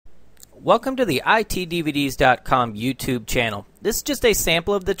Welcome to the itdvds.com YouTube channel. This is just a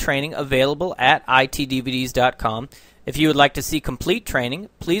sample of the training available at itdvds.com. If you would like to see complete training,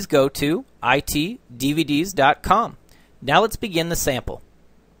 please go to itdvds.com. Now let's begin the sample.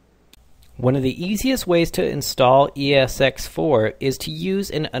 One of the easiest ways to install ESX4 is to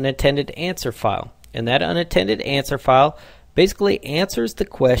use an unattended answer file. And that unattended answer file basically answers the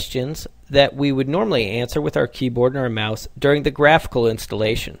questions that we would normally answer with our keyboard and our mouse during the graphical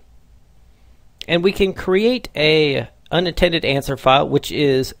installation. And we can create a unattended answer file, which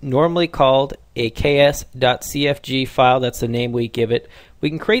is normally called a ks.cfg file. That's the name we give it. We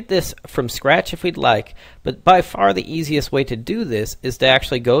can create this from scratch if we'd like, but by far the easiest way to do this is to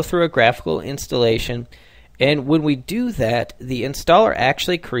actually go through a graphical installation, and when we do that, the installer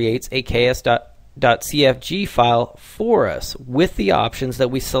actually creates a ks.cfg file for us with the options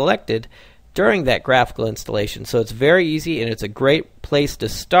that we selected during that graphical installation. So it's very easy, and it's a great place to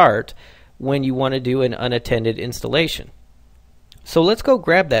start when you want to do an unattended installation. So let's go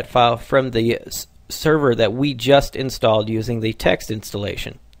grab that file from the server that we just installed using the text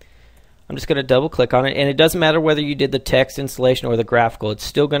installation. I'm just going to double click on it, and it doesn't matter whether you did the text installation or the graphical, it's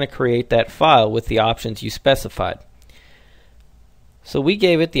still going to create that file with the options you specified. So we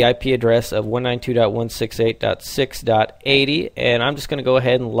gave it the IP address of 192.168.6.80, and I'm just going to go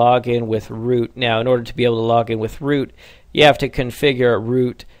ahead and log in with root. Now, in order to be able to log in with root, you have to configure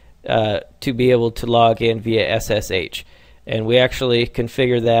root to be able to log in via SSH. And we actually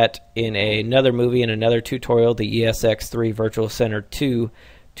configure that in another movie, in another tutorial, the ESX3 Virtual Center 2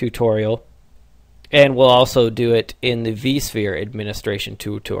 tutorial. And we'll also do it in the vSphere administration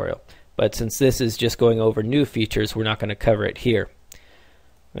tutorial. But since this is just going over new features, we're not going to cover it here.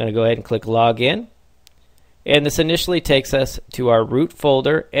 I'm going to go ahead and click Login. And this initially takes us to our root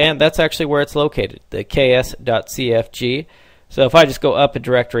folder, and that's actually where it's located, the ks.cfg. So if I just go up a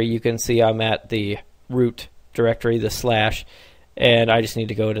directory, you can see I'm at the root directory, the slash, and I just need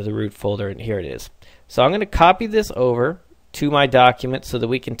to go to the root folder, and here it is. So I'm going to copy this over to my document so that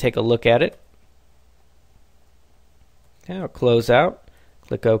we can take a look at it. Okay, I'll close out,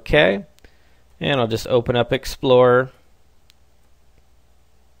 click OK, and I'll just open up Explorer,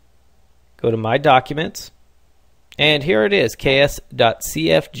 go to My Documents, and here it is,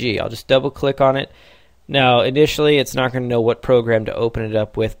 ks.cfg. I'll just double click on it. Now, initially, it's not going to know what program to open it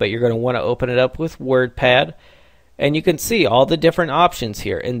up with, but you're going to want to open it up with WordPad. And you can see all the different options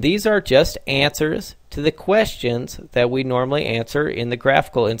here. And these are just answers to the questions that we normally answer in the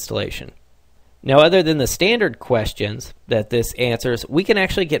graphical installation. Now, other than the standard questions that this answers, we can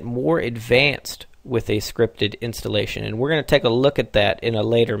actually get more advanced with a scripted installation. And we're going to take a look at that in a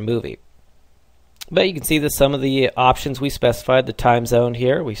later movie. But you can see that some of the options we specified, the time zone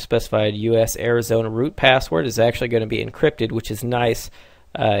here, we specified US Arizona root password is actually going to be encrypted, which is nice.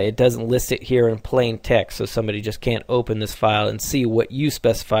 It doesn't list it here in plain text, so somebody just can't open this file and see what you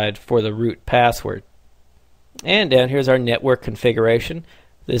specified for the root password. And down here's our network configuration.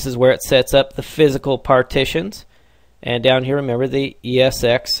 This is where it sets up the physical partitions. And down here, remember, the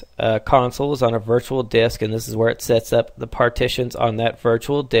ESX console is on a virtual disk, and this is where it sets up the partitions on that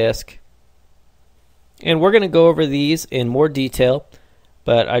virtual disk. And we're going to go over these in more detail,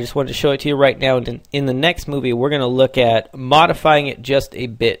 but I just wanted to show it to you right now. And in the next movie, we're going to look at modifying it just a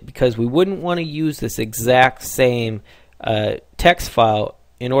bit, because we wouldn't want to use this exact same text file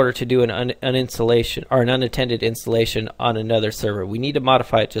in order to do an installation or an unattended installation on another server. We need to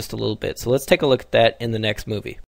modify it just a little bit. So let's take a look at that in the next movie.